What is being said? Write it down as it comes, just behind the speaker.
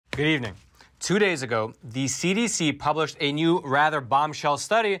Good evening. 2 days ago, the CDC published a new, rather bombshell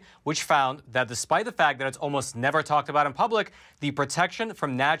study which found that despite the fact that it's almost never talked about in public, the protection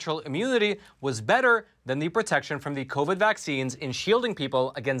from natural immunity was better than the protection from the COVID vaccines in shielding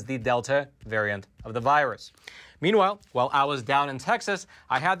people against the Delta variant of the virus. Meanwhile, while I was down in Texas,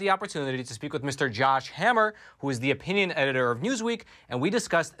 I had the opportunity to speak with Mr. Josh Hammer, who is the opinion editor of Newsweek, and we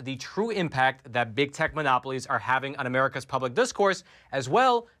discussed the true impact that big tech monopolies are having on America's public discourse, as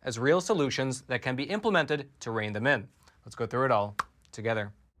well as real solutions that can be implemented to rein them in. Let's go through it all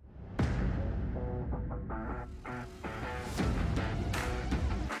together.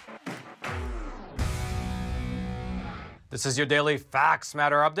 This is your daily Facts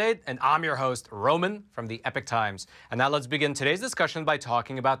Matter update, and I'm your host, Roman, from the Epoch Times. And now let's begin today's discussion by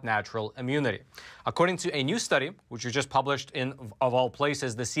talking about natural immunity. According to a new study, which was just published in, of all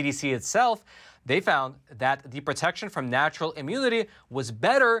places, the CDC itself, they found that the protection from natural immunity was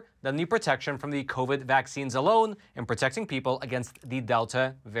better than the protection from the COVID vaccines alone in protecting people against the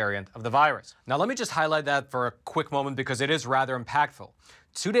Delta variant of the virus. Now, let me just highlight that for a quick moment because it is rather impactful.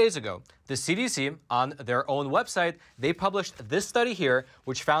 2 days ago, the CDC, on their own website, they published this study here,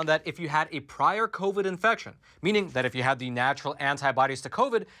 which found that if you had a prior COVID infection, meaning that if you had the natural antibodies to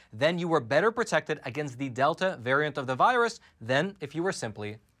COVID, then you were better protected against the Delta variant of the virus than if you were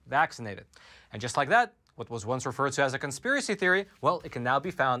simply vaccinated. And just like that, what was once referred to as a conspiracy theory, well, it can now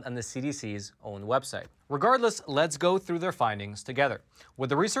be found on the CDC's own website. Regardless, let's go through their findings together. What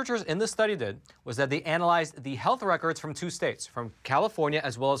the researchers in this study did was that they analyzed the health records from 2 states, from California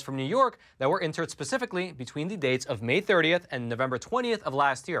as well as from New York, that were entered specifically between the dates of May 30th and November 20th of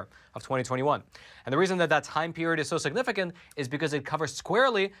last year, of 2021. And the reason that that time period is so significant is because it covers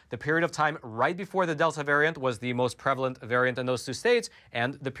squarely the period of time right before the Delta variant was the most prevalent variant in those 2 states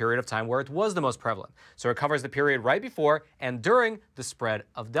and the period of time where it was the most prevalent. So it covers the period right before and during the spread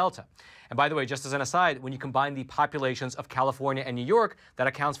of Delta. And by the way, just as an aside, when you combine the populations of California and New York, that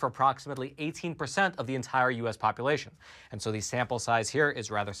accounts for approximately 18% of the entire U.S. population. And so the sample size here is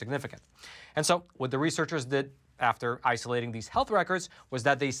rather significant. And so what the researchers did after isolating these health records was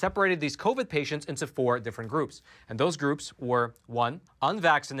that they separated these COVID patients into 4 different groups. And those groups were 1,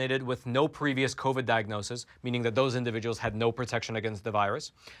 unvaccinated with no previous COVID diagnosis, meaning that those individuals had no protection against the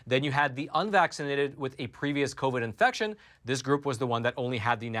virus. Then you had the unvaccinated with a previous COVID infection. This group was the one that only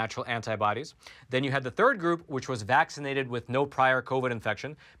had the natural antibodies. Then you had the 3rd group, which was vaccinated with no prior COVID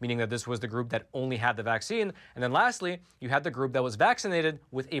infection, meaning that this was the group that only had the vaccine. And then lastly, you had the group that was vaccinated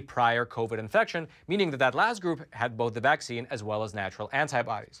with a prior COVID infection, meaning that that last group had both the vaccine as well as natural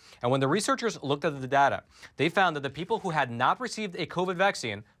antibodies. And when the researchers looked at the data, they found that the people who had not received a COVID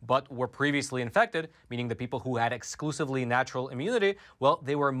vaccine but were previously infected, meaning the people who had exclusively natural immunity, well,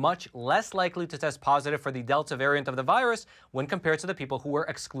 they were much less likely to test positive for the Delta variant of the virus when compared to the people who were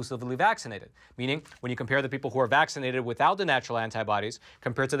exclusively vaccinated. Meaning, when you compare the people who are vaccinated without the natural antibodies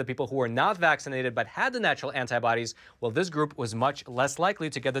compared to the people who were not vaccinated but had the natural antibodies, well, this group was much less likely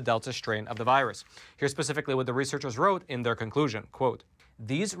to get the Delta strain of the virus. Here's specifically what the researchers wrote in their conclusion, quote,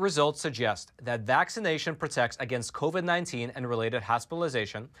 "These results suggest that vaccination protects against COVID-19 and related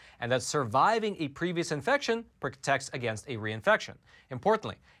hospitalization, and that surviving a previous infection protects against a reinfection.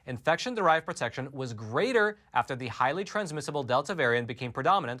 Importantly, infection-derived protection was greater after the highly transmissible Delta variant became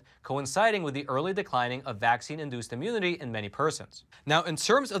predominant, coinciding with the early declining of vaccine-induced immunity in many persons." Now, in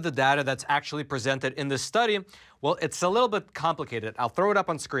terms of the data that's actually presented in this study, well, it's a little bit complicated. I'll throw it up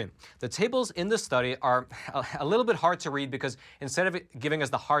on screen. The tables in this study are a little bit hard to read because instead of giving us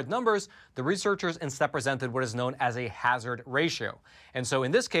the hard numbers, the researchers instead presented what is known as a hazard ratio. And so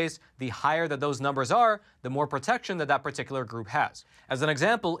in this case, the higher that those numbers are, the more protection that that particular group has. As an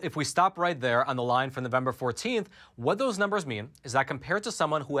example, if we stop right there on the line from November 14th, what those numbers mean is that compared to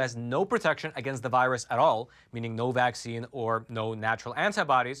someone who has no protection against the virus at all, meaning no vaccine or no natural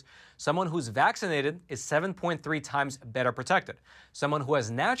antibodies, someone who's vaccinated is 7.3 times better protected. Someone who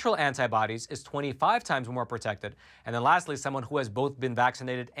has natural antibodies is 25 times more protected. And then lastly, someone who has both been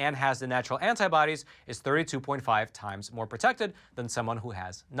vaccinated and has the natural antibodies is 32.5 times more protected than someone who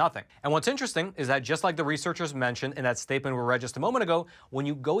has nothing. And what's interesting is that just like the researchers mentioned in that statement we read just a moment ago, when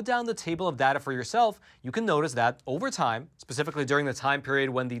you go down the table of data for yourself, you can notice that over time, specifically during the time period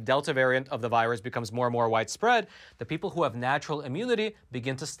when the Delta variant of the virus becomes more and more widespread, the people who have natural immunity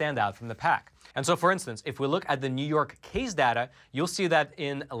begin to stand out from the pack. And so, for instance, if we look at the New York case data, you'll see that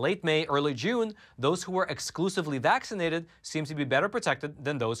in late May, early June, those who were exclusively vaccinated seem to be better protected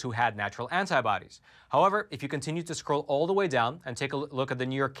than those who had natural antibodies. However, if you continue to scroll all the way down and take a look at the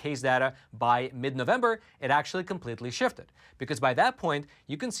New York case data by mid-November, it actually completely shifted. Because by that point,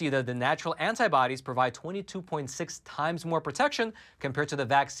 you can see that the natural antibodies provide 22.6 times more protection compared to the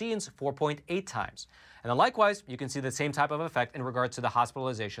vaccines 4.8 times. And then likewise, you can see the same type of effect in regard to the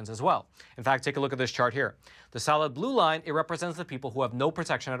hospitalizations as well. In fact, take a look at this chart here. The solid blue line, it represents the people who have no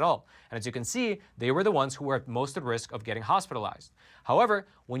protection at all. And as you can see, they were the ones who were most at risk of getting hospitalized. However,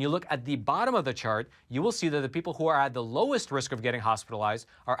 when you look at the bottom of the chart, you will see that the people who are at the lowest risk of getting hospitalized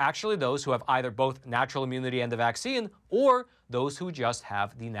are actually those who have either both natural immunity and the vaccine, or those who just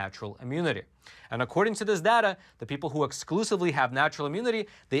have the natural immunity. And according to this data, the people who exclusively have natural immunity,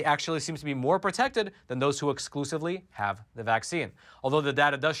 they actually seem to be more protected than those who exclusively have the vaccine. Although the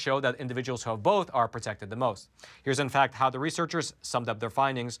data does show that individuals who have both are protected the most. Here's in fact how the researchers summed up their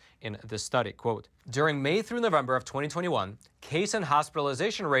findings in this study. Quote, during May through November of 2021, case and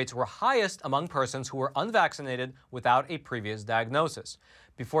hospitalization rates were highest among persons who were unvaccinated without a previous diagnosis.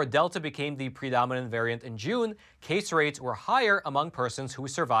 Before Delta became the predominant variant in June, case rates were higher among persons who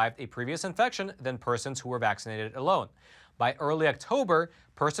survived a previous infection than persons who were vaccinated alone. By early October,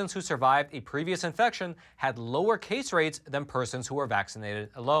 persons who survived a previous infection had lower case rates than persons who were vaccinated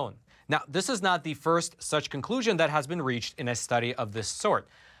alone. Now, this is not the first such conclusion that has been reached in a study of this sort.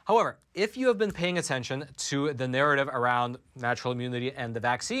 However, if you have been paying attention to the narrative around natural immunity and the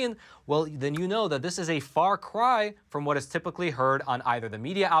vaccine, well, then you know that this is a far cry from what is typically heard on either the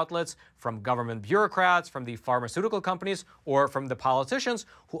media outlets, from government bureaucrats, from the pharmaceutical companies, or from the politicians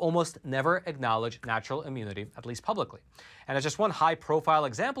who almost never acknowledge natural immunity, at least publicly. And as just one high-profile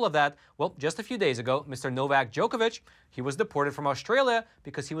example of that, well, just a few days ago, Mr. Novak Djokovic, he was deported from Australia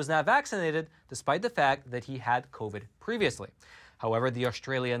because he was not vaccinated, despite the fact that he had COVID previously. However, the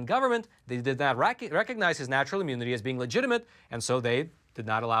Australian government, they did not recognize his natural immunity as being legitimate, and so they did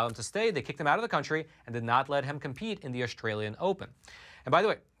not allow him to stay. They kicked him out of the country and did not let him compete in the Australian Open. And by the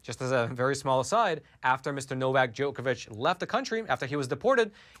way, just as a very small aside, after Mr. Novak Djokovic left the country, after he was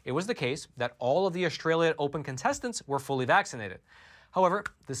deported, it was the case that all of the Australian Open contestants were fully vaccinated. However,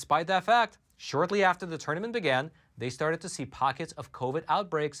 despite that fact, shortly after the tournament began, they started to see pockets of COVID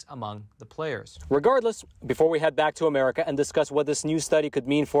outbreaks among the players. Regardless, before we head back to America and discuss what this new study could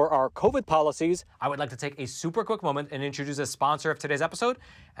mean for our COVID policies, I would like to take a super quick moment and introduce a sponsor of today's episode.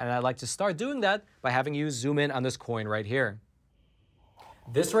 And I'd like to start doing that by having you zoom in on this coin right here.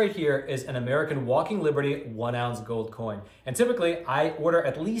 This right here is an American Walking Liberty 1-ounce gold coin. And typically, I order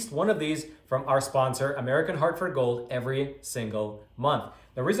at least one of these from our sponsor, American Hartford Gold, every single month.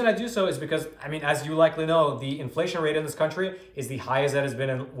 The reason I do so is because, as you likely know, the inflation rate in this country is the highest that has been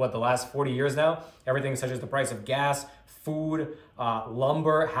in, the last 40 years now. Everything such as the price of gas, food,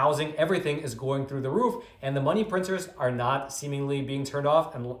 lumber, housing, everything is going through the roof, and the money printers are not seemingly being turned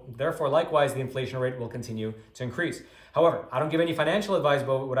off, and therefore, likewise, the inflation rate will continue to increase. However, I don't give any financial advice,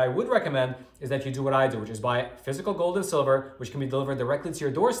 but what I would recommend is that you do what I do, which is buy physical gold and silver, which can be delivered directly to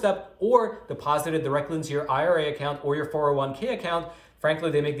your doorstep or deposited directly into your IRA account or your 401k account.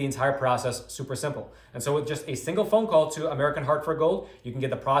 Frankly, they make the entire process super simple. And so with just a single phone call to American Hartford Gold, you can get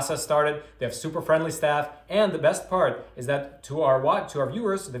the process started. They have super friendly staff. And the best part is that to our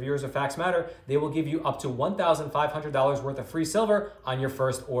viewers, the viewers of Facts Matter, they will give you up to $1,500 worth of free silver on your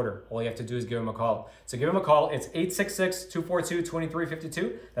first order. All you have to do is give them a call. So give them a call. It's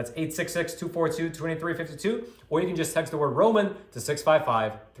 866-242-2352. That's 866-242-2352. Or you can just text the word Roman to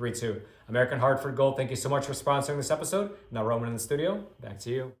 65532. American Hartford Gold, thank you so much for sponsoring this episode. Now, Roman in the studio, back to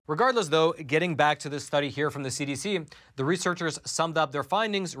you. Regardless, though, getting back to this study here from the CDC, the researchers summed up their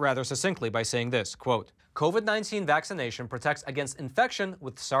findings rather succinctly by saying this, quote, COVID-19 vaccination protects against infection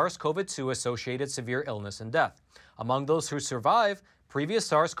with SARS-CoV-2 associated severe illness and death. Among those who survive, previous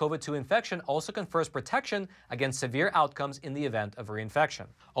SARS-CoV-2 infection also confers protection against severe outcomes in the event of reinfection.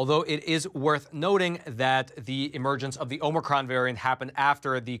 Although it is worth noting that the emergence of the Omicron variant happened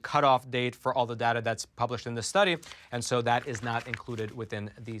after the cutoff date for all the data that's published in this study, and so that is not included within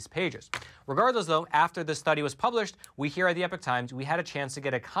these pages. Regardless, though, after this study was published, we here at the Epoch Times, we had a chance to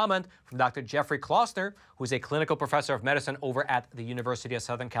get a comment from Dr. Jeffrey Klausner, who's a clinical professor of medicine over at the University of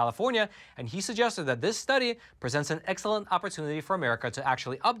Southern California, and he suggested that this study presents an excellent opportunity for America to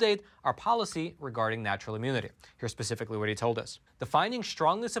actually update our policy regarding natural immunity. Here's specifically what he told us. The findings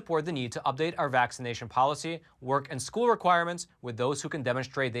strongly support the need to update our vaccination policy, work and school requirements with those who can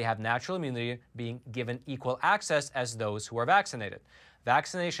demonstrate they have natural immunity being given equal access as those who are vaccinated.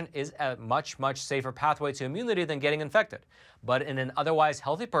 vaccination is a much, much safer pathway to immunity than getting infected. But in an otherwise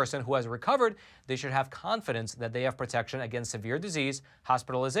healthy person who has recovered, they should have confidence that they have protection against severe disease,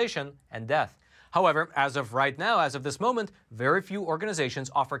 hospitalization, and death. However, as of right now, as of this moment, very few organizations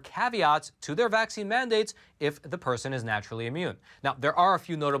offer caveats to their vaccine mandates if the person is naturally immune. Now, there are a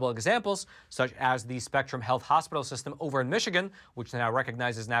few notable examples, such as the Spectrum Health Hospital System over in Michigan, which now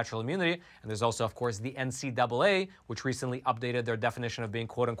recognizes natural immunity. And there's also, of course, the NCAA, which recently updated their definition of being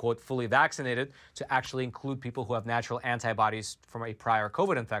quote-unquote fully vaccinated to actually include people who have natural antibodies from a prior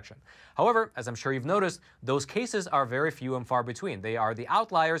COVID infection. However, as I'm sure you've noticed, those cases are very few and far between. They are the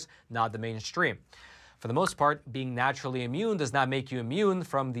outliers, not the mainstream. For the most part, being naturally immune does not make you immune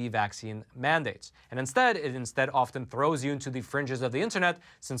from the vaccine mandates. And it often throws you into the fringes of the internet,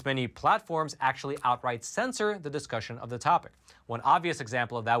 since many platforms actually outright censor the discussion of the topic. One obvious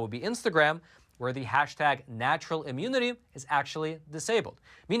example of that would be Instagram, where the hashtag natural immunity is actually disabled,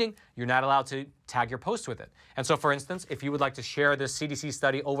 meaning you're not allowed to tag your post with it. And so, for instance, if you would like to share this CDC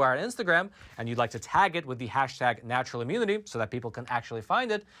study over on Instagram and you'd like to tag it with the hashtag natural immunity so that people can actually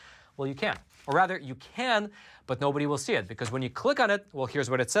find it, well, you can't. Or rather, you can, but nobody will see it, because when you click on it, well, here's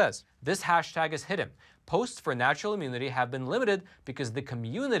what it says. This hashtag is hidden. Posts for natural immunity have been limited because the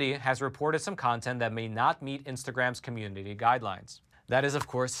community has reported some content that may not meet Instagram's community guidelines. That is, of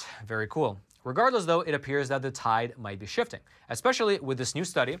course, very cool. Regardless, though, it appears that the tide might be shifting, especially with this new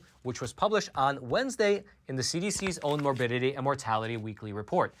study, which was published on Wednesday in the CDC's own Morbidity and Mortality Weekly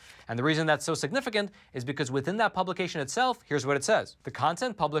Report. And the reason that's so significant is because within that publication itself, here's what it says. The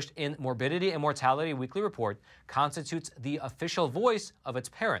content published in Morbidity and Mortality Weekly Report constitutes the official voice of its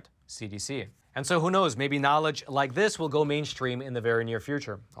parent, CDC. And so who knows, maybe knowledge like this will go mainstream in the very near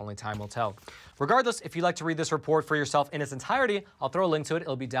future. Only time will tell. Regardless, if you'd like to read this report for yourself in its entirety, I'll throw a link to it.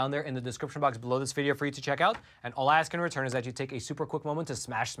 It'll be down there in the description box below this video for you to check out. And all I ask in return is that you take a super quick moment to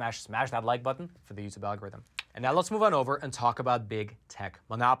smash that like button for the YouTube algorithm. And now let's move on over and talk about big tech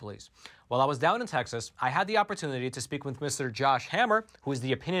monopolies. While I was down in Texas, I had the opportunity to speak with Mr. Josh Hammer, who is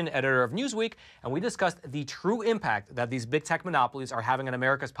the opinion editor of Newsweek, and we discussed the true impact that these big tech monopolies are having on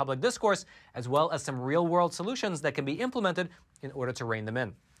America's public discourse, as well as some real-world solutions that can be implemented in order to rein them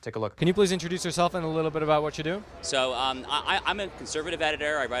in. Take a look. Can you please introduce yourself and a little bit about what you do? So I'm a conservative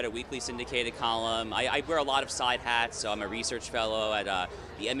editor. I write a weekly syndicated column. I wear a lot of side hats. So I'm a research fellow at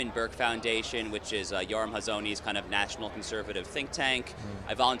the Edmund Burke Foundation, which is Yoram Hazony's kind of national conservative think tank.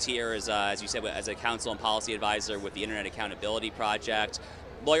 I volunteer as you said, as a counsel and policy advisor with the Internet Accountability Project.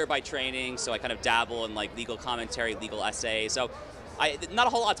 Lawyer by training, so I kind of dabble in like legal commentary, legal essays. So not a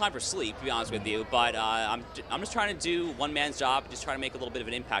whole lot of time for sleep, to be honest with you, but I'm just trying to do one man's job, just trying to make a little bit of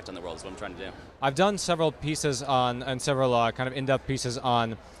an impact on the world is what I'm trying to do. I've done several pieces on, and several kind of in-depth pieces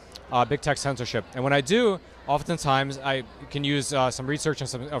on big tech censorship. And when I do, oftentimes I can use some research and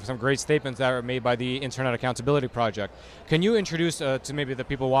some great statements that are made by the Internet Accountability Project. Can you introduce to maybe the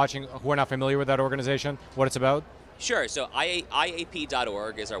people watching who are not familiar with that organization, what it's about? Sure. So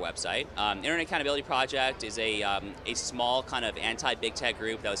IAP.org is our website. Internet Accountability Project is a small kind of anti-big tech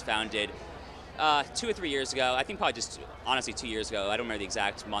group that was founded 2 or 3 years ago. I think probably just honestly 2 years ago. I don't remember the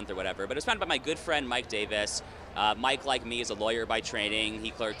exact month or whatever. But it was founded by my good friend Mike Davis. Mike, like me, is a lawyer by training. He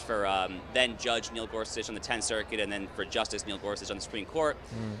clerked for then Judge Neil Gorsuch on the 10th Circuit and then for Justice Neil Gorsuch on the Supreme Court.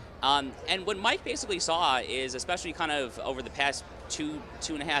 And what Mike basically saw is, especially kind of over the past two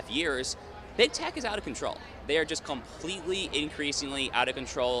and a half years, big tech is out of control. They are just completely, increasingly out of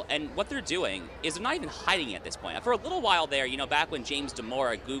control. And what they're doing is they're not even hiding it at this point. For a little while there, you know, back when James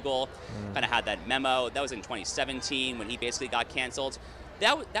Damore at Google kind of had that memo, that was in 2017 when he basically got canceled.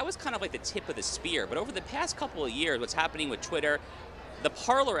 That was kind of like the tip of the spear. But over the past couple of years, what's happening with Twitter, the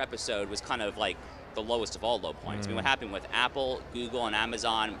Parler episode was kind of like the lowest of all low points. I mean, what happened with Apple, Google, and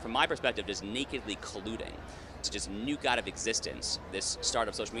Amazon, from my perspective, just nakedly colluding to just nuke out of existence this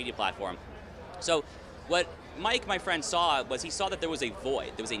startup social media platform. So what Mike, my friend, saw was he saw that there was a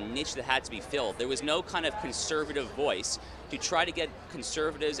void. There was a niche that had to be filled. There was no kind of conservative voice to try to get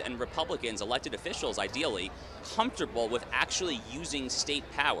conservatives and Republicans, elected officials ideally, comfortable with actually using state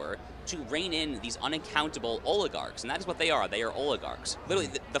power to rein in these unaccountable oligarchs. And that is what they are. They are oligarchs. Literally,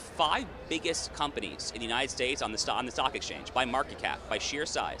 the 5 biggest companies in the United States on the stock exchange by market cap, by sheer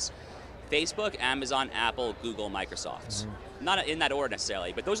size: Facebook, Amazon, Apple, Google, Microsoft. Not in that order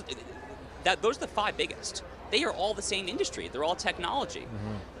necessarily, but those are the 5 biggest. They are all the same industry. They're all technology.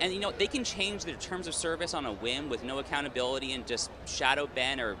 And you know, they can change their terms of service on a whim with no accountability and just shadow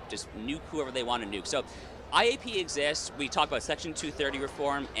ban or just nuke whoever they want to nuke. So IAP exists. We talk about Section 230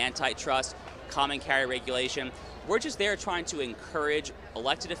 reform, antitrust, common carrier regulation. We're just there trying to encourage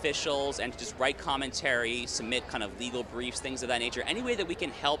elected officials and to just write commentary, submit kind of legal briefs, things of that nature. Any way that we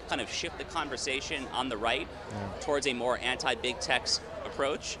can help kind of shift the conversation on the right towards a more anti-big tech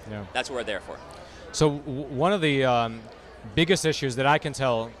approach, that's what we're there for. So one of the biggest issues that I can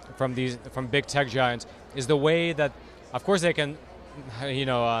tell from big tech giants is the way that, of course, they can,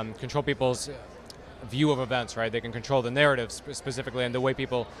 control people's view of events, right? They can control the narrative specifically, and the way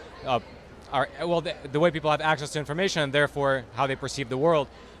people the way people have access to information, and therefore how they perceive the world.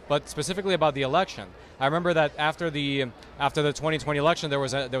 But specifically about the election, I remember that after the 2020 election, there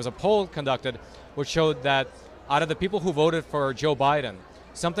was a poll conducted which showed that out of the people who voted for Joe Biden,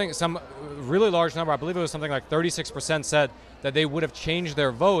 some really large number, I believe it was something like 36%, said that they would have changed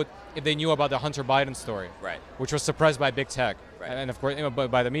their vote if they knew about the Hunter Biden story, right? Which was suppressed by big tech, and of course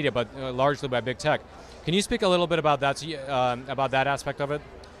by the media, but largely by big tech. Can you speak a little bit about that aspect of it?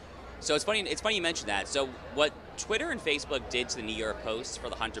 So it's funny you mentioned that. So what Twitter and Facebook did to the New York Post for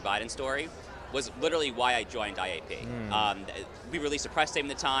the Hunter Biden story was literally why I joined IAP. We released a press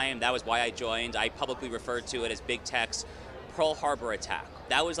statement at the time. That was why I joined. I publicly referred to it as big tech's Pearl Harbor attack.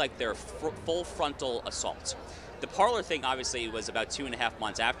 That was like their full frontal assault. The Parler thing obviously was about 2.5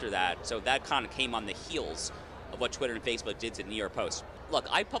 months after that, so that kind of came on the heels of what Twitter and Facebook did to the New York Post. Look,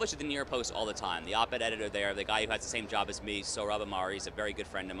 I publish at the New York Post all the time. The op-ed editor there, the guy who has the same job as me, Sohrab Ahmari, is a very good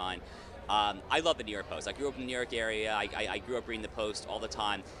friend of mine. I love the New York Post. I grew up in the New York area. I grew up reading the Post all the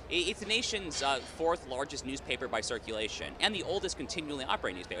time. It's the nation's fourth largest newspaper by circulation and the oldest continually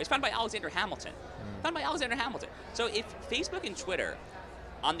operating newspaper. It's founded by Alexander Hamilton. So if Facebook and Twitter,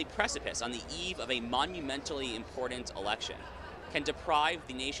 on the precipice, on the eve of a monumentally important election, can deprive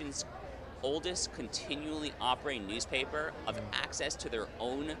the nation's oldest continually operating newspaper of access to their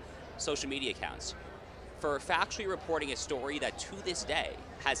own social media accounts for factually reporting a story that to this day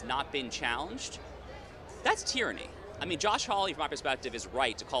has not been challenged, that's tyranny. I mean, Josh Hawley, from my perspective, is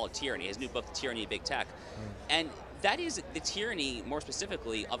right to call it tyranny. His new book, The Tyranny of Big Tech. And that is the tyranny, more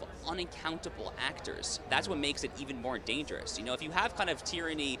specifically, of unaccountable actors. That's what makes it even more dangerous. If you have kind of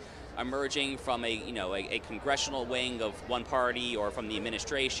tyranny emerging from a congressional wing of one party or from the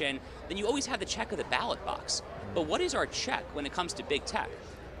administration, then you always have the check of the ballot box. But what is our check when it comes to big tech?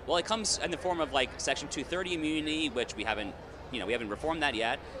 Well, it comes in the form of like Section 230 immunity, which we haven't reformed that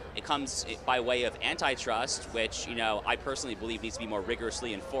yet. It comes by way of antitrust, which I personally believe needs to be more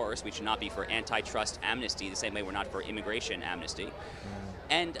rigorously enforced. We should not be for antitrust amnesty the same way we're not for immigration amnesty.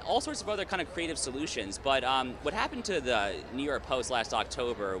 And all sorts of other kind of creative solutions. But what happened to the New York Post last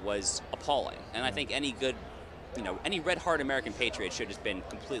October was appalling. And I think any good, any red-hearted American patriot should have just been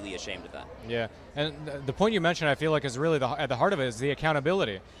completely ashamed of that. Yeah, and the point you mentioned, I feel like, is really at the heart of it is the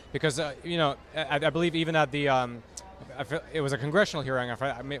accountability. Because, I believe even at the, it was a congressional hearing,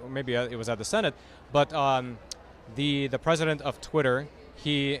 maybe it was at the Senate, but the president of Twitter,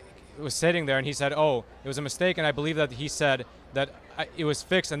 he was sitting there and he said, oh, it was a mistake, and I believe that he said that it was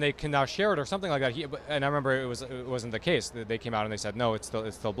fixed and they can now share it or something like that. And I remember it wasn't the case. They came out and they said, no, it's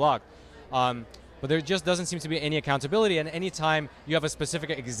still blocked. But there just doesn't seem to be any accountability, and any time you have a specific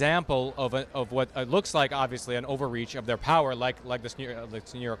example of what looks like, obviously, an overreach of their power, like this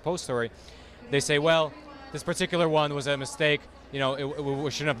New York Post story, they say, well, this particular one was a mistake. We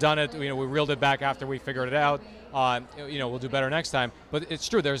shouldn't have done it. We reeled it back after we figured it out. We'll do better next time. But it's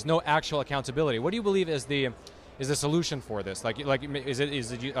true. There's no actual accountability. What do you believe is the solution for this? Is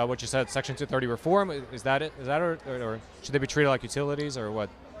it what you said, Section 230 reform? Is that it? Or should they be treated like utilities, or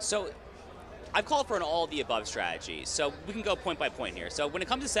what? So I've called for an all-of-the-above strategy. So we can go point by point here. So when it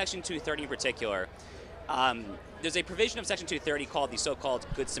comes to Section 230 in particular, there's a provision of Section 230 called the so-called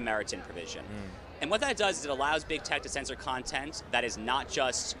Good Samaritan provision. And what that does is it allows big tech to censor content that is not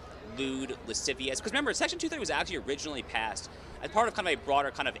just lewd, lascivious. Because remember, Section 230 was actually originally passed as part of kind of a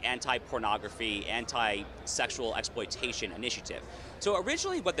broader kind of anti-pornography, anti-sexual exploitation initiative. So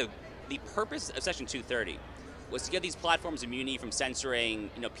originally what the purpose of Section 230 was to give these platforms immunity from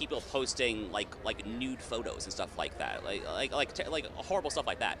censoring, people posting like nude photos and stuff like that, like horrible stuff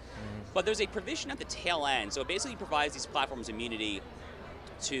like that. But there's a provision at the tail end, so it basically provides these platforms immunity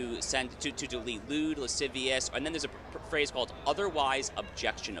to delete lewd, lascivious, and then there's a phrase called otherwise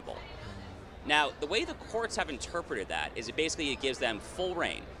objectionable. Now, the way the courts have interpreted that is it gives them full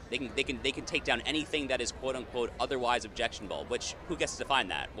reign. They can take down anything that is quote unquote otherwise objectionable. Which, who gets to define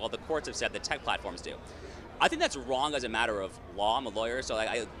that? Well, the courts have said that tech platforms do. I think that's wrong as a matter of law. I'm a lawyer, so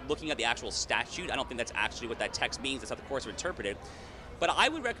looking at the actual statute, I don't think that's actually what that text means. That's how the courts have interpreted. But I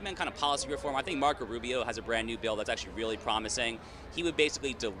would recommend kind of policy reform. I think Marco Rubio has a brand new bill that's actually really promising. He would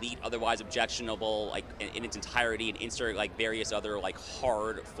basically delete otherwise objectionable, like in its entirety, and insert like various other like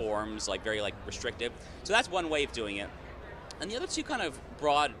hard forms, like very like restrictive. So that's one way of doing it. And the other two kind of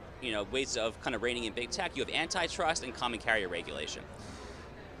broad, ways of kind of reining in big tech, you have antitrust and common carrier regulation.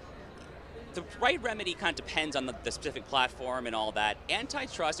 The right remedy kind of depends on the specific platform and all that.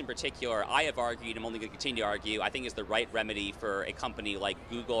 Antitrust in particular, I have argued, I'm only going to continue to argue, I think is the right remedy for a company like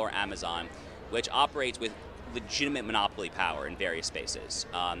Google or Amazon, which operates with legitimate monopoly power in various spaces.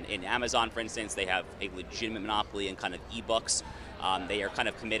 In Amazon, for instance, they have a legitimate monopoly in kind of ebooks. They are kind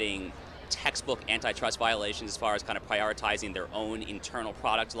of committing textbook antitrust violations as far as kind of prioritizing their own internal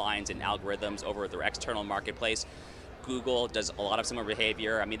product lines and algorithms over their external marketplace. Google does a lot of similar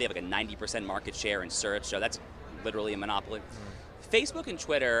behavior. I mean, they have like a 90% market share in search, so that's literally a monopoly. Facebook and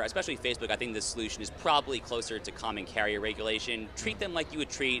Twitter, especially Facebook, I think the solution is probably closer to common carrier regulation. Treat them like you would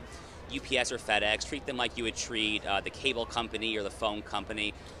treat UPS or FedEx. Treat them like you would treat the cable company or the phone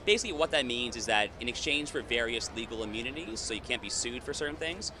company. Basically, what that means is that in exchange for various legal immunities, so you can't be sued for certain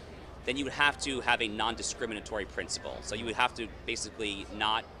things, then you would have to have a non-discriminatory principle. So you would have to basically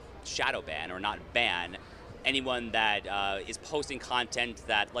not shadow ban or not ban anyone that is posting content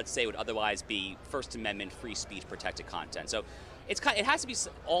that, let's say, would otherwise be First Amendment free speech protected content. So it has to be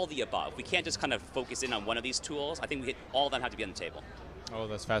all the above. We can't just kind of focus in on one of these tools. I think all of them have to be on the table. Oh,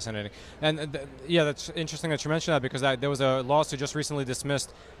 that's fascinating. And yeah, that's interesting that you mentioned that, because there was a lawsuit just recently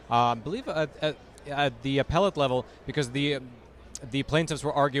dismissed, I believe at the appellate level, because the plaintiffs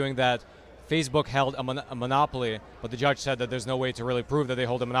were arguing that Facebook held a monopoly, but the judge said that there's no way to really prove that they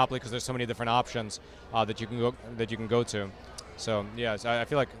hold a monopoly because there's so many different options that you can go to. So yeah, I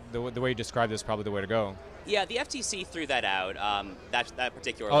feel like the way you described this is probably the way to go. Yeah, the FTC threw that out. That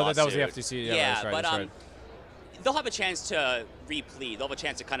particular lawsuit. Oh, that was the FTC. Yeah, that's right. They'll have a chance to replead. They'll have a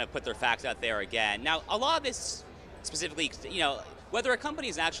chance to kind of put their facts out there again. Now, a lot of this specifically, whether a company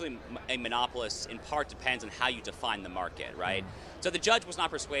is actually a monopolist in part depends on how you define the market, right? So the judge was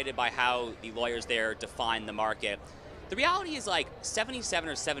not persuaded by how the lawyers there define the market. The reality is like 77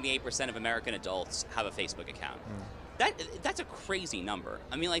 or 78% of American adults have a Facebook account. That's a crazy number.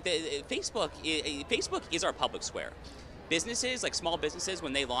 I mean, like Facebook is our public square. Businesses, like small businesses,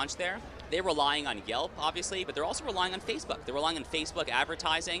 when they launch there, they're relying on Yelp, obviously, but they're also relying on Facebook. They're relying on Facebook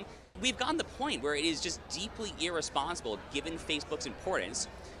advertising. We've gotten to the point where it is just deeply irresponsible, given Facebook's importance,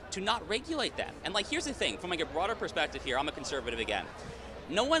 to not regulate them. And like, here's the thing, from like a broader perspective here, I'm a conservative again.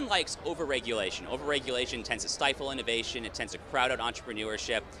 No one likes overregulation. Overregulation tends to stifle innovation. It tends to crowd out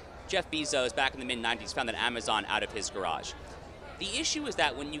entrepreneurship. Jeff Bezos, back in the mid-90s, founded Amazon out of his garage. The issue is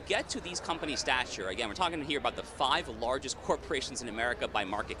that when you get to these company stature, again, we're talking here about the 5 largest corporations in America by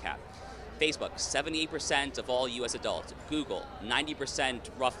market cap. Facebook, 78% of all US adults. Google, 90%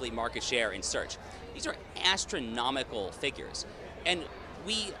 roughly market share in search. These are astronomical figures. And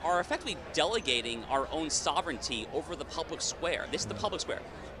we are effectively delegating our own sovereignty over the public square. This is the public square.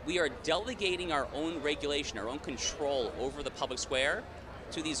 We are delegating our own regulation, our own control over the public square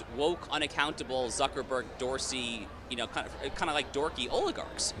to these woke, unaccountable Zuckerberg, Dorsey, kind of like dorky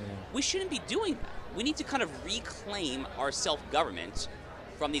oligarchs. We shouldn't be doing that. We need to kind of reclaim our self-government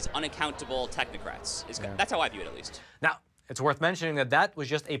from these unaccountable technocrats. That's how I view it, at least. Now, it's worth mentioning that that was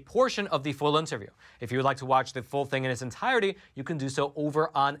just a portion of the full interview. If you would like to watch the full thing in its entirety, you can do so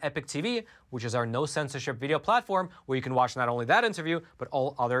over on Epoch TV, which is our no-censorship video platform, where you can watch not only that interview, but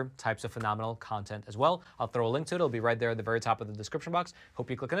all other types of phenomenal content as well. I'll throw a link to it. It'll be right there at the very top of the description box. Hope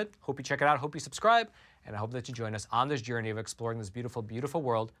you click on it. Hope you check it out. Hope you subscribe. And I hope that you join us on this journey of exploring this beautiful, beautiful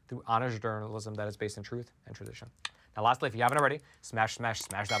world through honest journalism that is based in truth and tradition. Now, lastly, if you haven't already, smash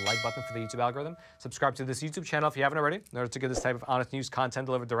that like button for the YouTube algorithm. Subscribe to this YouTube channel if you haven't already, in order to get this type of honest news content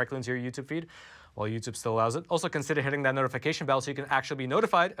delivered directly into your YouTube feed, while YouTube still allows it. Also, consider hitting that notification bell so you can actually be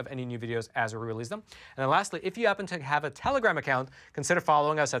notified of any new videos as we release them. And then lastly, if you happen to have a Telegram account, consider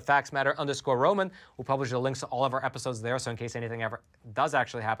following us at FactsMatter_Roman. We'll publish the links to all of our episodes there, so in case anything ever does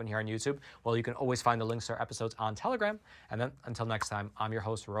actually happen here on YouTube, well, you can always find the links to our episodes on Telegram. And then, until next time, I'm your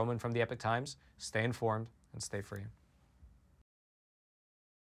host, Roman from the Epoch Times. Stay informed and stay free.